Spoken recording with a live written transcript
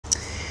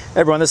Hey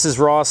everyone, this is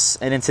Ross,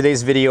 and in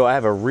today's video I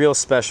have a real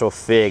special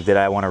fig that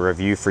I want to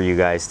review for you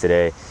guys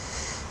today.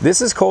 This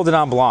is Coll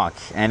Blanc,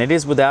 and it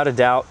is without a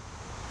doubt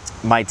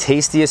my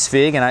tastiest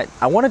fig, and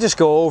I want to just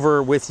go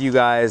over with you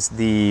guys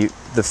the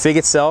fig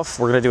itself.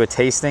 We're going to do a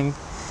tasting,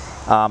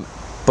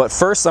 but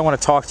first I want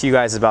to talk to you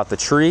guys about the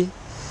tree,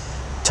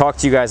 talk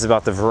to you guys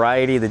about the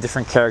variety, the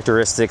different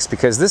characteristics,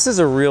 because this is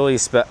a really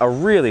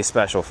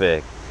special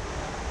fig.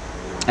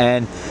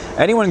 And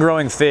anyone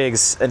growing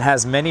figs and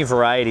has many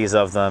varieties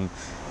of them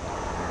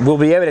will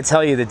be able to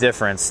tell you the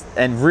difference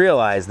and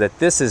realize that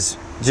this is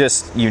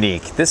just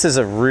unique. This is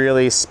a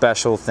really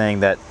special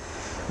thing that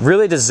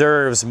really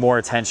deserves more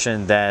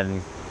attention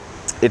than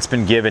it's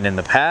been given in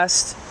the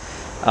past.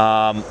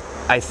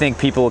 I think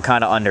people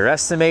kind of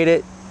underestimate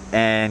it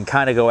and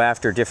kind of go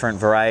after different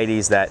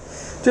varieties that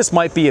just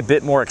might be a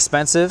bit more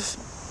expensive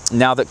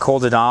now that Coll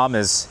Dama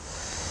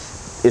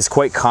is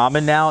quite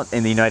common now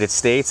in the United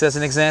States, as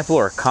an example,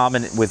 or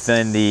common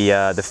within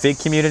the fig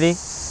community.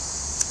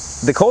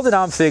 The Coll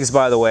Dama figs,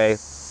 by the way,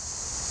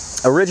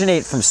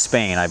 originate from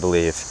Spain, I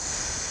believe.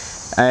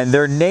 And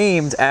they're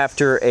named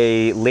after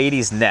a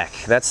lady's neck.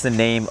 That's the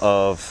name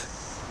of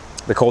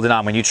the Coll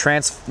Dama. When you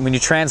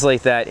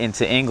translate that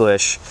into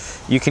English,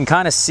 you can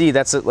kind of see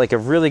that's like a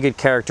really good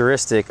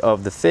characteristic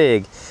of the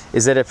fig,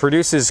 is that it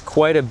produces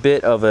quite a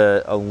bit of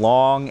a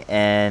long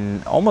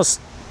and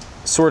almost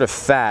sort of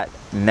fat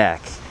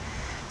neck.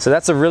 So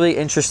that's a really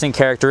interesting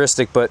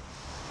characteristic, but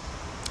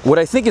what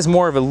I think is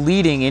more of a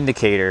leading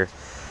indicator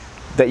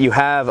that you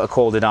have a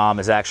Coll Dama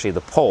is actually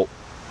the pulp.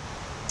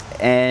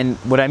 And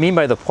what I mean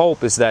by the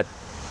pulp is that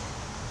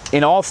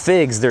in all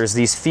figs there's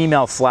these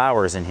female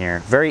flowers in here,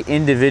 very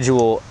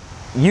individual,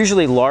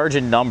 usually large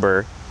in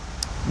number.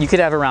 You could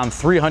have around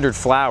 300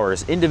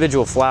 flowers,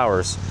 individual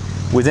flowers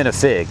within a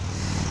fig.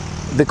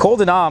 The Coll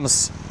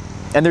Damas,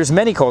 and there's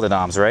many Coll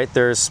Damas, right?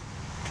 There's,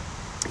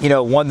 you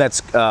know, one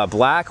that's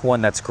black,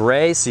 one that's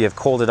gray. So you have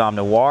Coll Dama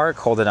Noir,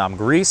 Coll Dama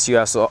Gris. You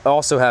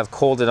also have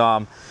Coll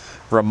Dama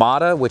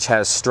Ramada, which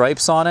has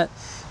stripes on it.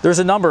 There's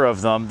a number of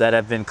them that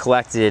have been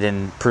collected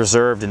and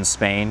preserved in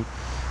Spain.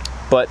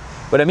 But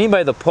what I mean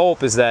by the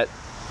pulp is that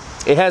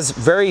it has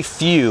very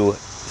few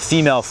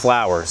female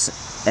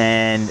flowers.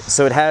 And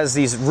so it has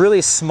these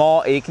really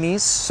small acnes.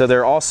 So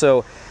they're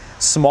also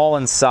small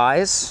in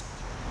size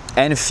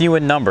and few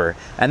in number.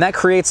 And that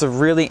creates a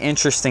really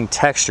interesting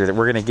texture that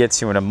we're going to get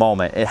to in a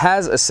moment. It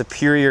has a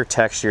superior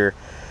texture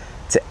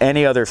to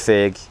any other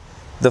fig.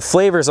 The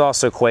flavor is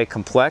also quite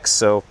complex,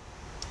 so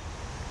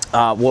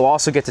we'll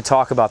also get to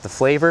talk about the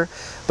flavor.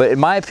 But in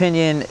my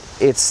opinion,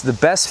 it's the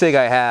best fig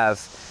I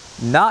have,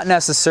 not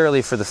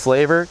necessarily for the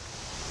flavor,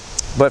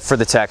 but for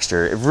the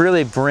texture. It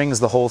really brings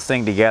the whole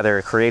thing together.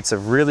 It creates a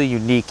really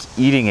unique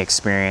eating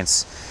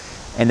experience,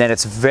 and then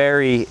it's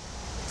very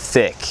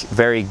thick,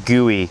 very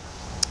gooey.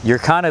 You're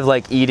kind of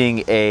like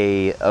eating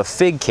a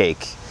fig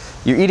cake.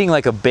 You're eating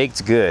like a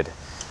baked good,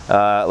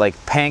 like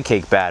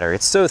pancake batter.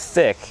 It's so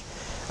thick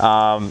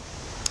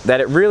that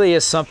it really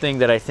is something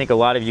that I think a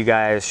lot of you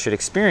guys should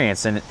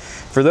experience. And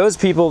for those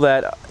people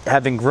that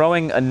have been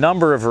growing a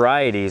number of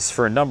varieties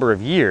for a number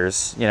of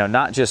years, you know,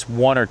 not just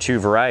one or two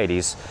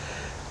varieties,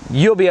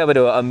 you'll be able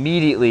to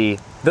immediately,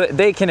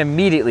 they can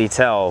immediately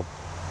tell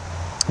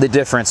the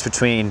difference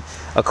between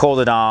a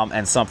Coll Dama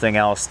and something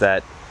else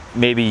that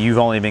maybe you've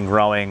only been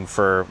growing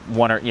for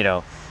one, or, you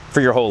know,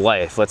 for your whole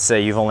life. Let's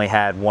say you've only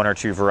had one or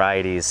two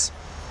varieties.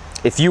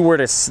 If you were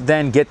to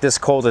then get this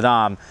Coll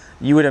Dama,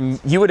 you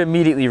would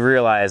immediately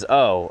realize,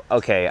 oh,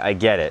 okay, I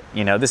get it.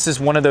 You know, this is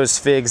one of those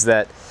figs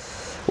that,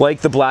 like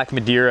the Black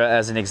Madeira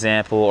as an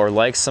example, or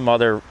like some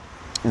other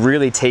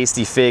really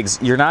tasty figs,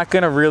 you're not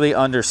gonna really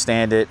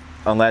understand it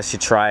unless you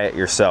try it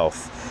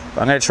yourself.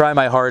 I'm gonna try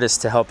my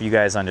hardest to help you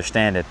guys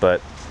understand it. But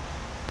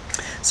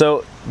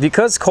so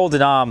because Coll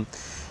Dama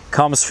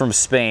comes from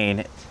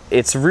Spain,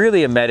 it's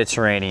really a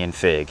Mediterranean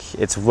fig.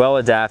 It's well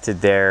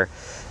adapted there.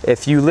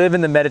 If you live in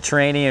the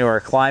Mediterranean or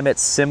a climate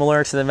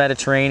similar to the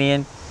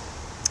Mediterranean,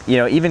 you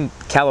know, even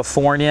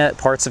California,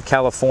 parts of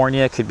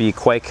California could be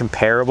quite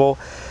comparable.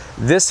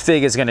 This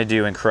fig is going to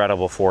do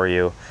incredible for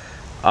you.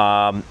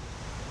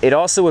 It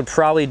also would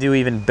probably do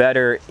even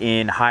better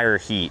in higher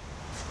heat.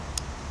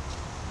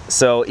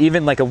 So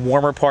even like a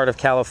warmer part of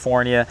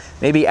California,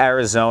 maybe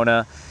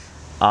Arizona,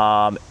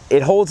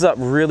 it holds up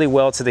really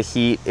well to the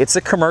heat. It's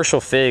a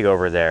commercial fig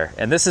over there.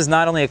 And this is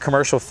not only a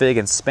commercial fig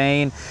in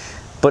Spain,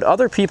 but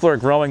other people are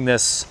growing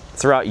this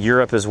throughout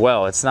Europe as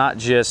well. It's not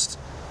just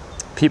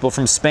people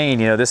from Spain.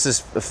 You know, this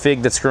is a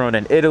fig that's grown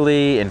in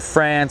Italy, in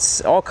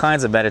France, all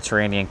kinds of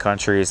Mediterranean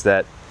countries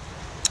that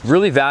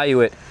really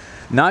value it,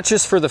 not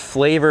just for the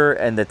flavor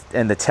and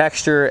the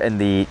texture and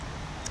the,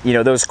 you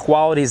know, those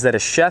qualities that a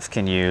chef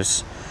can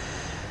use,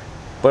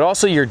 but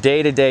also your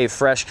day-to-day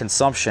fresh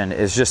consumption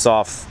is just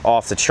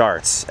off the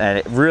charts. And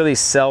it really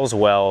sells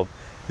well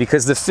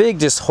because the fig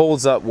just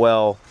holds up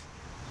well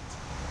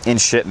in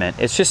shipment.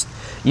 It's just,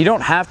 you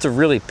don't have to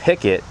really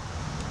pick it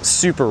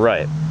super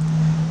ripe.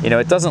 You know,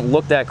 it doesn't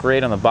look that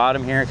great on the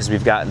bottom here because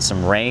we've gotten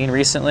some rain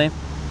recently,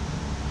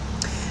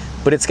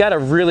 but it's got a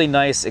really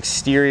nice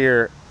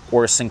exterior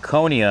or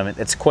synconium,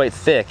 it's quite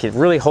thick. It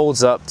really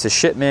holds up to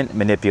shipment,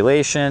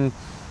 manipulation.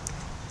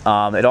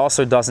 It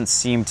also doesn't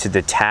seem to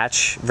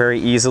detach very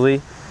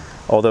easily,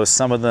 although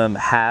some of them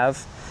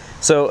have.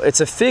 So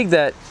it's a fig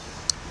that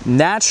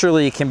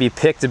naturally can be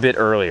picked a bit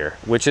earlier,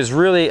 which is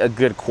really a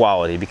good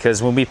quality,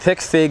 because when we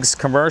pick figs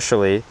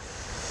commercially,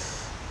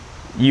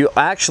 you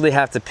actually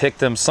have to pick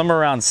them somewhere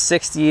around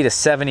 60 to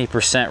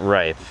 70%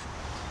 ripe,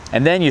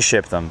 and then you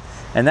ship them.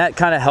 And that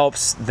kind of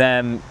helps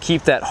them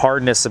keep that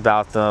hardness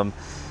about them.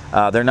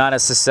 They're not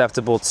as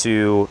susceptible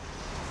to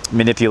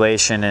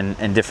manipulation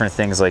and different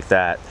things like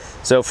that.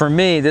 So for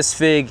me, this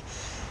fig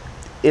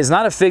is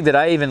not a fig that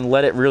I even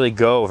let it really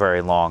go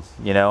very long.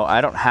 You know, I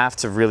don't have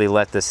to really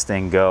let this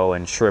thing go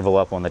and shrivel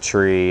up on the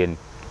tree and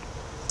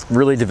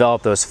really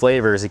develop those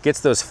flavors. It gets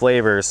those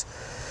flavors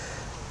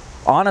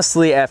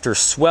honestly after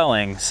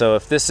swelling. So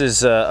if this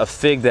is a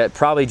fig that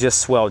probably just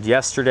swelled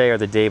yesterday or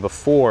the day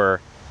before,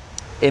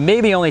 it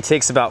maybe only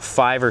takes about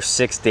 5 or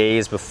 6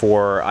 days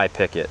before I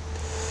pick it.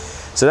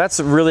 So that's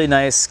a really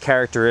nice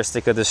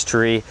characteristic of this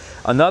tree.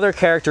 Another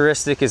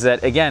characteristic is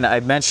that, again, I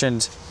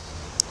mentioned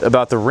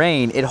about the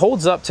rain, it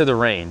holds up to the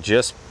rain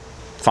just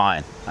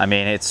fine. I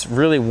mean, it's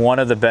really one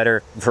of the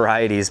better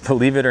varieties,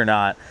 believe it or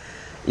not.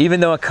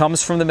 Even though it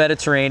comes from the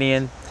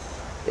Mediterranean,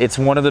 it's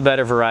one of the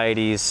better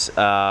varieties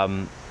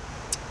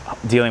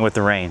dealing with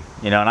the rain.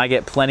 You know, and I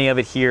get plenty of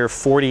it here,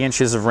 40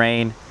 inches of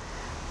rain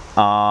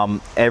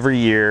every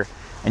year.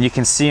 And you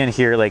can see in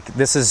here, like,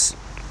 this is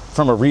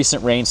from a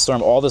recent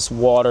rainstorm, all this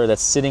water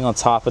that's sitting on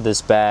top of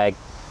this bag,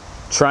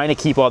 trying to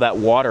keep all that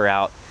water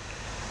out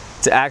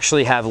to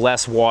actually have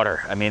less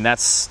water. I mean,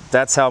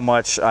 that's how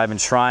much I've been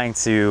trying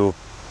to,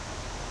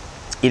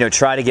 you know,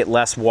 try to get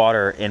less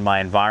water in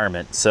my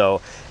environment.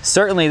 So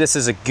certainly this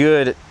is a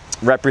good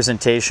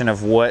representation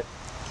of what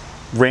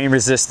rain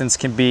resistance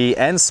can be,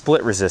 and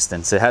split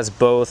resistance. It has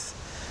both.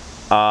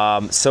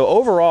 So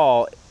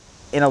overall,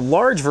 in a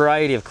large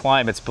variety of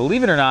climates,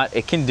 believe it or not,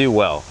 it can do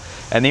well.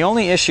 And the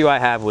only issue I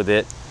have with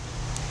it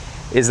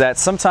is that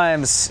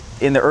sometimes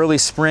in the early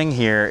spring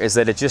here is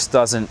that it just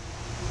doesn't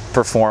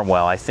perform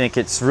well. I think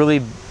it's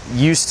really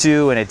used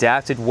to and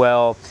adapted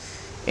well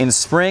in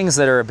springs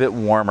that are a bit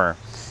warmer.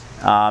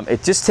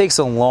 It just takes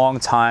a long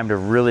time to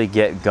really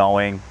get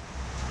going.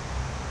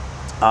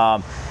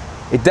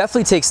 It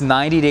definitely takes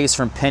 90 days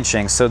from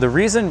pinching. So the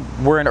reason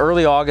we're in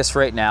early August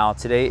right now,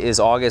 today is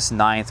August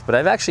 9th, but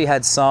I've actually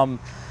had some,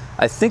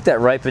 I think, that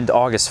ripened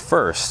August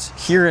 1st.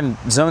 Here in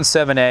Zone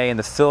 7A in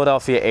the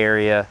Philadelphia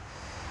area,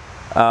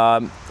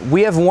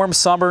 we have warm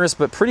summers,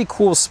 but pretty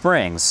cool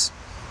springs.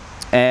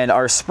 And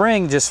our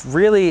spring just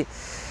really,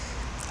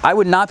 I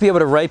would not be able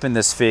to ripen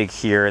this fig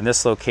here in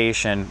this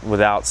location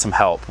without some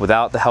help,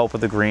 without the help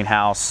of the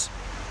greenhouse.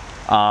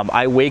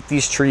 I wake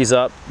these trees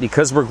up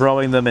because we're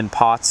growing them in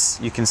pots,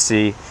 you can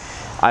see.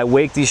 I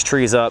wake these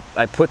trees up,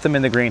 I put them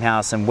in the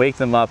greenhouse and wake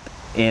them up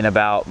in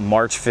about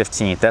March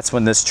 15th. That's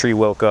when this tree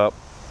woke up.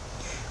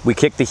 We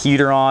kick the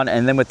heater on,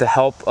 and then with the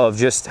help of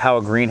just how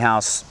a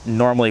greenhouse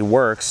normally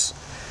works,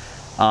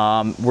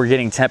 we're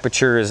getting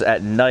temperatures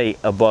at night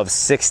above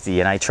 60,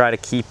 and I try to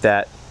keep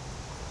that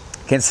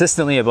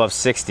consistently above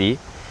 60.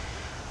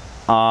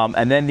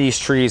 And then these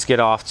trees get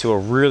off to a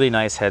really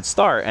nice head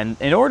start. And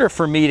in order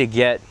for me to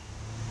get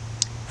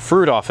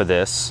fruit off of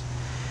this,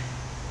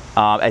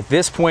 at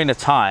this point in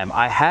time,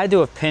 I had to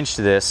have pinched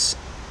this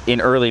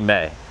in early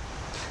May.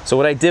 So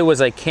what I did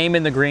was I came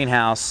in the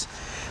greenhouse,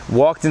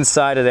 walked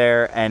inside of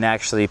there, and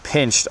actually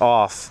pinched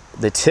off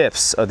the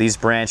tips of these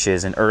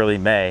branches in early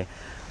May.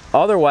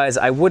 Otherwise,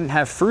 I wouldn't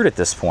have fruit at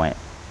this point.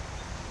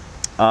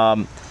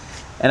 And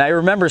I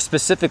remember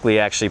specifically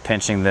actually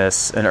pinching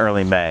this in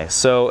early May.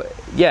 So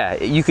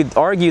yeah, you could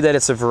argue that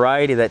it's a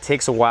variety that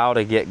takes a while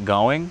to get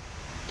going,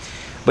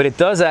 but it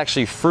does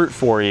actually fruit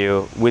for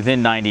you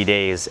within 90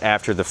 days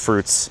after the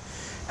fruits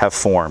have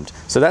formed.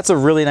 So that's a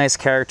really nice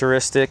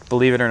characteristic,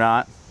 believe it or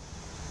not.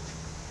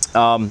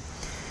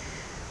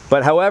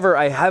 But however,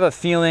 I have a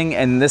feeling,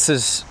 and this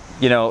is,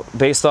 you know,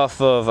 based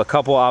off of a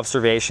couple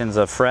observations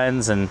of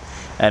friends and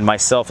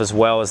myself as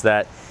well, is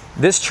that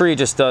this tree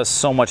just does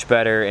so much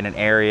better in an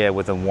area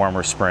with a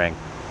warmer spring.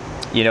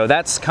 You know,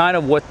 that's kind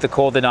of what the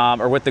Coll de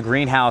Dama, or what the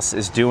greenhouse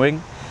is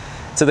doing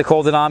to the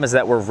Coll de Dama, is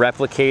that we're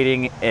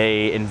replicating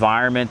a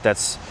environment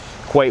that's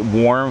quite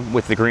warm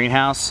with the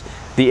greenhouse.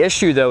 The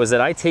issue though is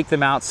that I take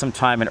them out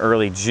sometime in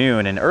early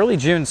June, and early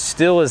June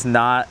still is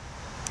not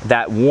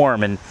that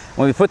warm. And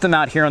when we put them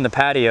out here on the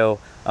patio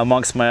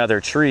amongst my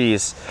other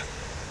trees,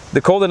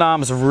 the Coll de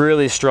Damas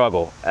really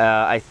struggle.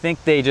 I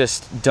think they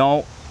just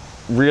don't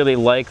really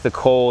like the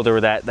cold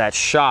or that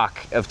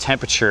shock of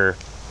temperature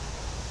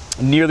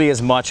nearly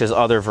as much as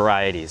other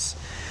varieties.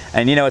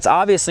 And you know, it's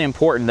obviously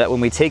important that when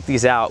we take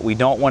these out, we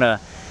don't want to,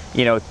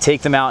 you know,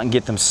 take them out and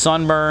get them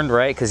sunburned,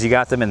 right? Because you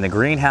got them in the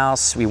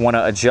greenhouse. We want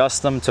to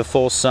adjust them to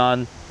full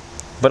sun.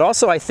 But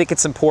also I think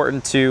it's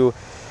important to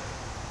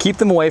keep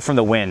them away from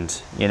the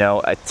wind. You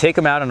know, I take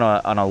them out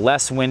on a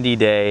less windy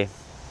day,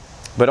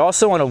 but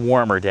also on a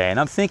warmer day. And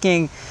I'm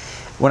thinking,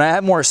 when I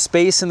have more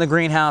space in the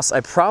greenhouse,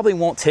 I probably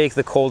won't take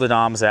the Coll de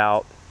Damas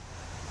out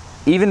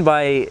even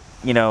by,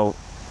 you know,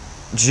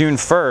 June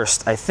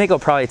 1st, I think I'll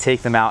probably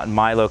take them out in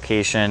my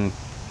location.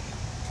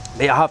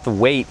 I'll have to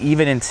wait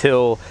even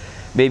until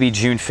maybe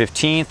June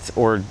 15th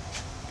or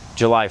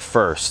July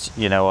 1st.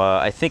 You know,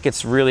 I think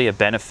it's really a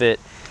benefit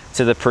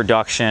to the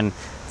production,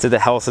 to the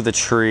health of the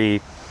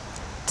tree,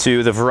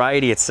 to the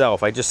variety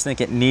itself. I just think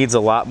it needs a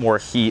lot more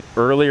heat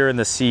earlier in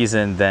the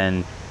season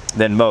than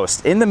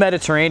most. In the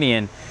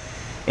Mediterranean,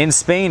 in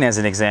Spain as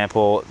an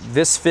example,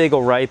 this fig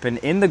will ripen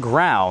in the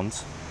ground,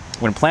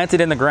 when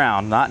planted in the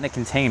ground, not in a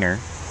container,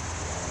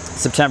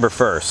 September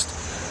 1st.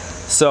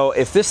 So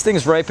if this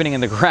thing's ripening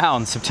in the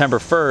ground September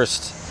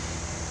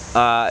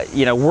 1st,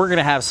 you know, we're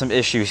gonna have some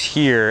issues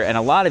here, and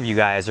a lot of you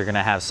guys are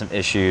gonna have some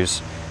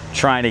issues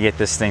trying to get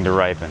this thing to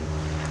ripen.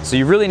 So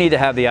you really need to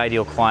have the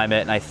ideal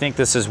climate, and I think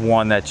this is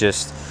one that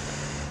just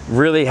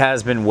really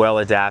has been well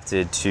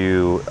adapted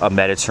to a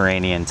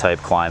Mediterranean type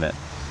climate.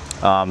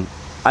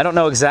 I don't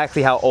know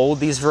exactly how old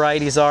these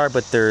varieties are,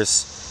 but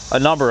there's a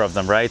number of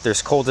them, right?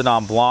 There's Coll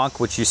Blanc,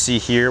 which you see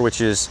here,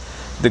 which is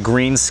the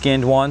green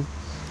skinned one.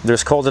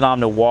 There's Coll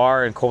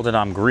Noir and Coll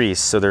Gris.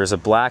 So there's a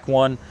black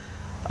one,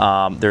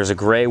 there's a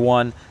gray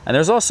one, and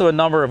there's also a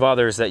number of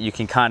others that you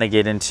can kind of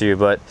get into,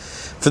 but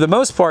for the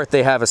most part,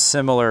 they have a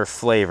similar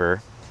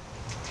flavor.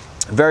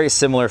 Very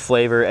similar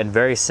flavor and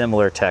very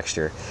similar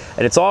texture.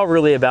 And it's all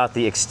really about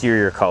the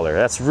exterior color.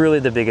 That's really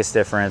the biggest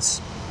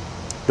difference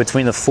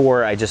between the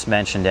four I just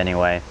mentioned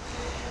anyway.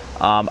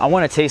 I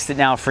want to taste it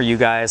now for you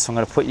guys, so I'm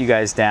going to put you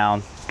guys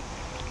down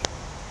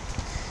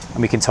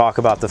and we can talk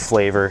about the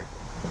flavor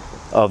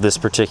of this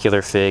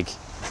particular fig.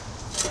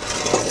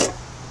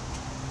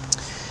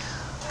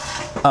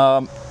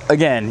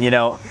 Again, you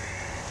know,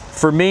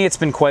 for me it's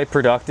been quite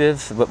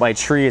productive, but my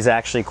tree is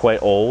actually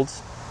quite old.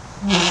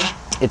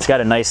 It's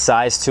got a nice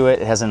size to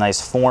it. It has a nice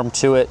form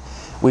to it.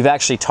 We've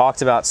actually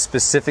talked about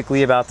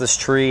specifically about this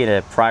tree in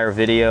a prior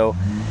video.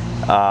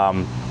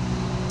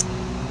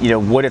 You know,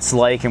 what it's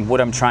like and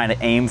what I'm trying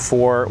to aim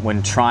for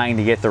when trying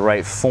to get the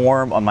right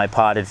form on my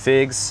potted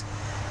figs.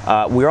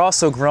 We're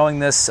also growing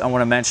this, I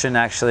want to mention,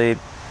 actually,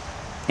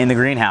 in the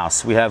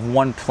greenhouse. We have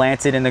one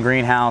planted in the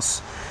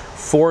greenhouse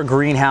for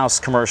greenhouse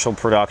commercial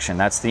production.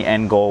 That's the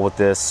end goal with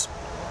this,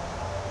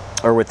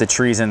 or with the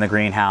trees in the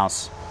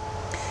greenhouse.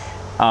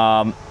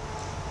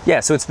 Yeah,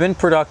 so it's been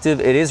productive.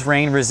 It is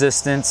rain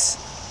resistant.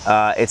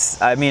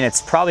 I mean,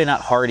 it's probably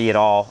not hardy at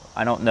all.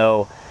 I don't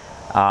know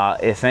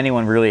if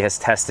anyone really has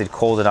tested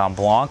Coll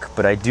Blanc,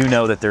 but I do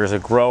know that there's a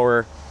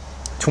grower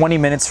 20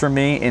 minutes from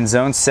me in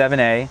Zone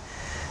 7A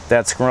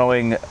that's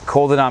growing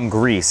Coll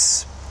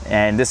Gris,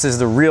 and this is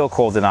the real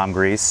Coll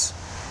Gris.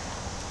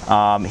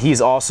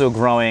 He's also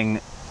growing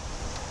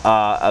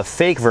a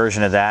fake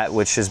version of that,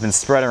 which has been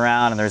spread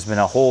around, and there's been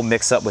a whole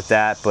mix-up with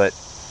that, but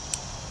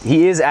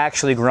he is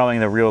actually growing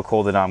the real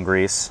Coll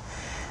Gris,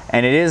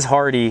 and it is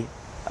hardy,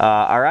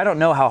 or I don't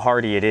know how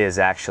hardy it is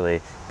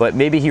actually, but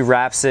maybe he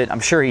wraps it. I'm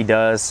sure he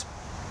does,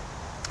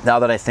 now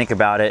that I think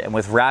about it, and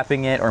with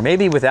wrapping it, or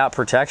maybe without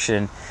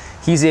protection,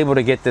 he's able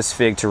to get this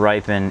fig to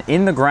ripen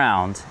in the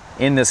ground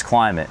in this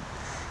climate.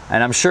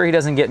 And I'm sure he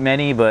doesn't get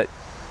many, but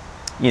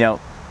you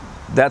know,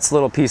 that's a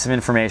little piece of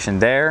information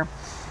there.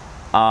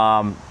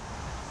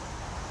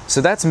 So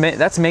that's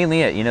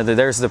mainly it. You know,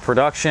 there's the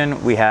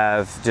production. We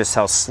have just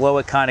how slow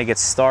it kind of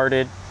gets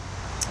started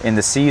in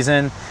the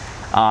season.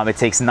 It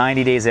takes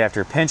 90 days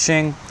after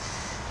pinching.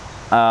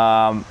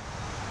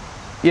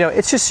 You know,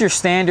 it's just your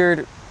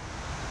standard,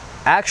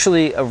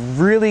 actually a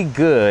really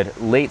good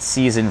late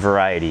season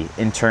variety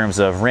in terms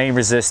of rain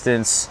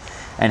resistance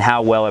and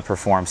how well it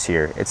performs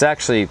here. It's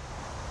actually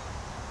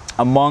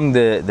among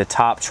the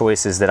top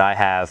choices that I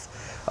have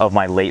of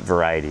my late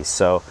varieties.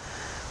 So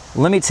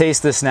let me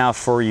taste this now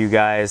for you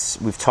guys.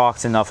 We've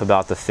talked enough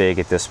about the fig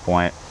at this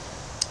point.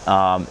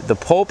 The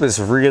pulp is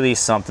really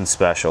something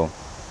special.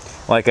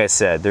 Like I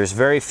said, there's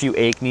very few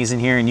acnes in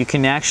here, and you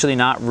can actually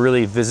not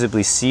really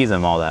visibly see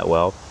them all that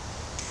well.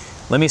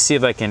 Let me see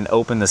if I can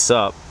open this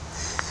up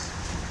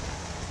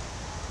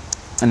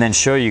and then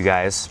show you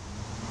guys.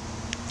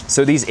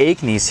 So these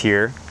acnes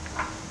here,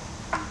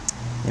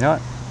 you know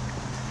what?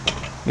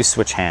 Let me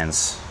switch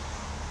hands.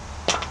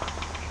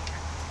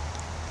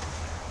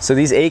 So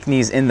these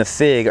acnes in the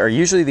fig are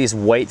usually these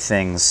white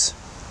things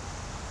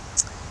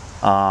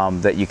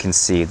that you can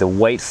see, the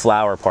white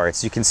flower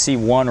parts. You can see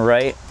one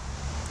right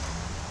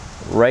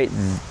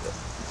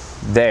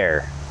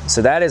there.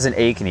 So that is an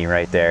acne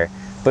right there.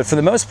 But for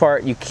the most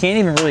part, you can't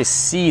even really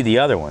see the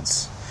other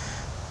ones.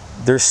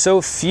 There's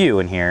so few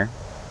in here,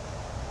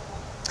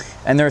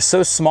 and they're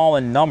so small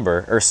in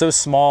number, or so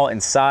small in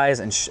size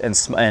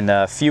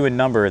and few in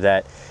number,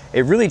 that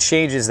it really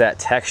changes that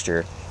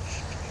texture.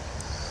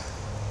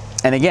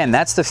 And again,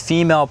 that's the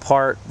female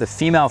part, the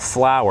female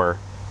flower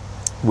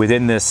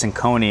within the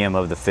synconium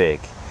of the fig.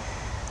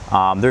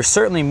 There's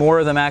certainly more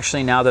of them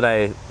actually now that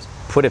I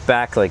put it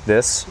back like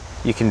this.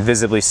 You can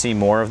visibly see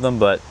more of them,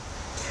 but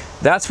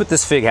that's what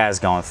this fig has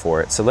going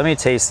for it. So let me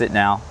taste it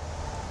now.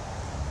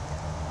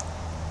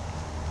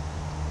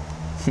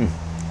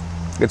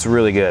 It's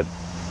really good.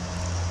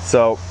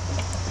 So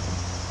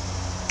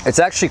it's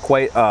actually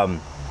quite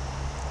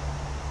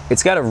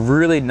it's got a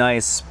really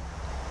nice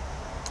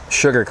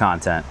sugar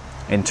content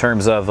in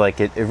terms of like,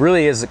 it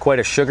really is quite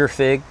a sugar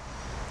fig.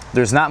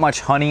 There's not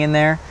much honey in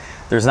there.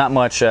 There's not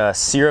much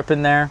syrup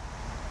in there.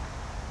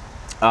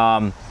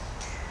 But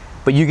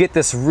you get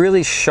this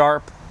really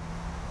sharp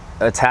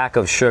attack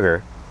of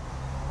sugar.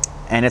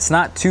 And it's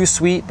not too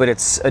sweet, but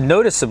it's a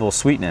noticeable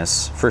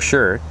sweetness for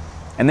sure.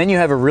 And then you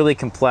have a really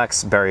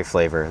complex berry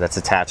flavor that's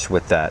attached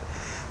with that.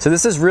 So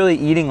this is really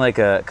eating like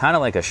a, kind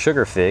of like a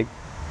sugar fig,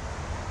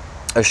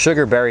 a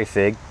sugar berry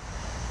fig.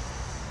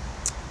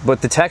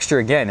 But the texture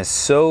again is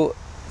so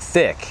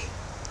thick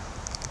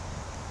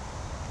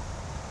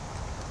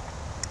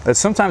that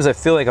sometimes I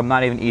feel like I'm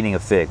not even eating a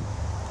fig.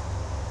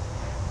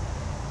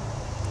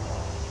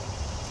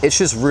 It's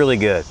just really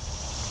good.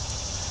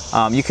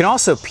 You can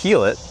also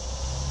peel it.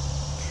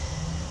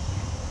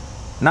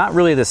 Not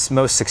really the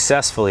most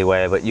successfully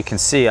way, but you can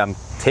see I'm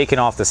taking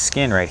off the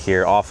skin right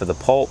here off of the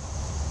pulp.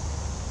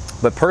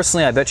 But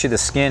personally, I bet you the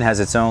skin has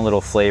its own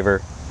little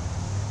flavor.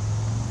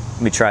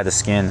 Let me try the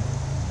skin.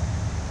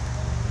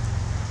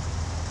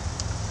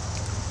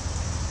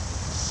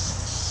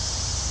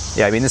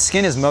 Yeah, I mean, the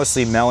skin is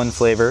mostly melon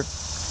flavor.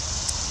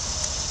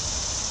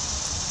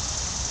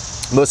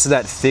 Most of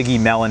that figgy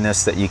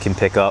melonness that you can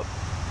pick up.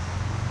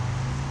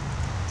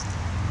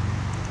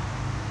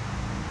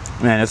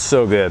 Man, it's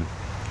so good.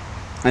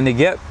 And to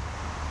get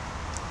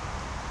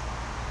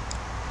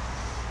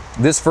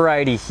this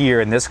variety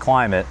here in this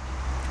climate,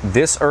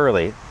 this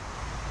early,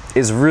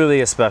 is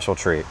really a special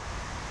treat.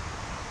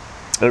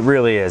 It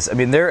really is. I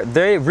mean,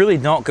 they really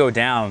don't go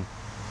down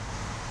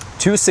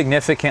too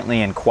significantly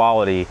in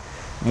quality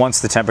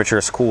once the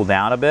temperatures cool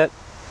down a bit.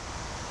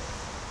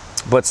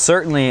 But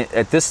certainly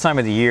at this time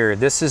of the year,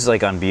 this is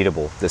like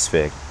unbeatable, this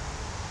fig.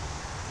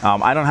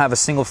 I don't have a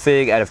single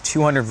fig out of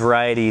 200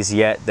 varieties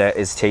yet that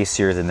is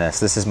tastier than this.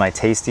 This is my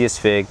tastiest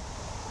fig.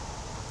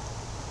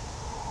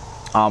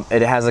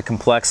 It has a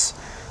complex,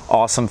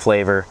 awesome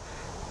flavor,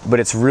 but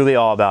it's really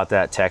all about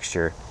that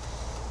texture.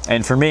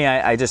 And for me,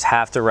 I just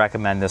have to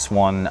recommend this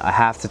one. I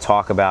have to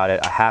talk about it.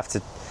 I have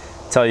to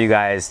tell you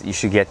guys you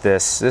should get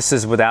this. This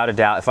is without a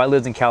doubt, if I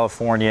lived in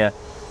California,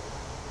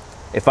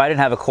 if I didn't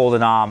have a Coll de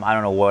Dama, I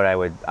don't know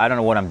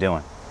what I'm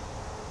doing.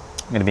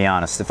 I'm gonna be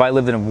honest. If I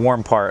lived in a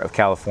warm part of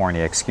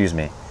California, excuse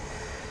me,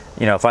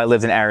 you know, if I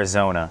lived in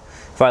Arizona,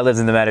 if I lived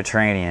in the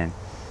Mediterranean,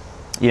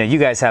 you know, you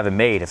guys have it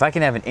made. If I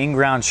can have an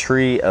in-ground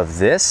tree of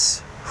this,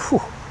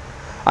 whew,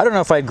 I don't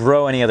know if I'd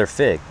grow any other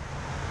fig.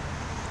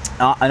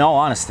 In all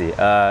honesty,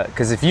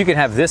 because if you can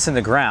have this in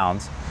the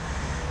ground,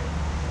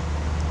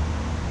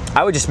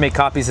 I would just make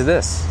copies of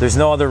this. There's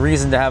no other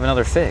reason to have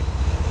another fig.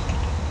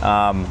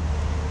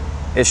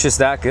 It's just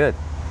that good.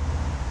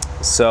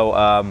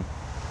 So,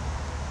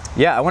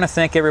 yeah, I want to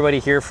thank everybody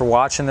here for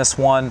watching this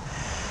one.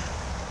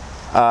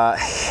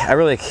 I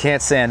really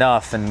can't say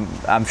enough, and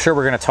I'm sure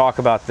we're going to talk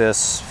about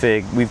this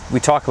fig. We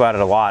talk about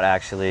it a lot,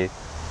 actually,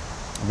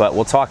 but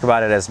we'll talk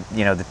about it as,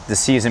 you know, the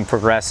season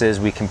progresses.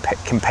 We can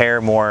compare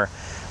more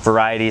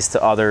varieties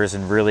to others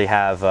and really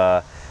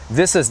have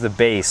this as the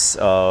base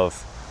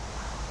of,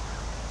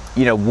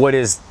 you know, what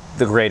is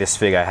the greatest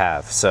fig I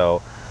have.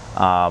 So,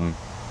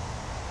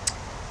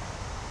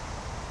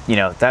 you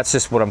know, that's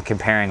just what I'm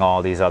comparing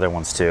all these other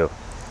ones to.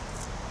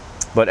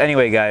 But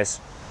anyway, guys,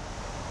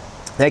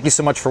 thank you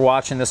so much for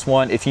watching this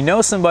one. If you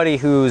know somebody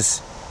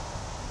who's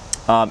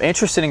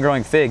interested in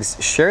growing figs,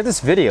 share this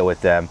video with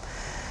them.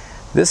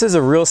 This is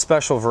a real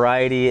special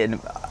variety,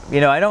 and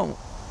you know, I don't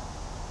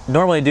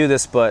normally do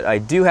this, but I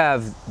do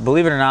have,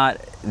 believe it or not,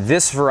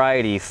 this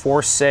variety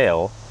for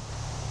sale.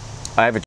 I have a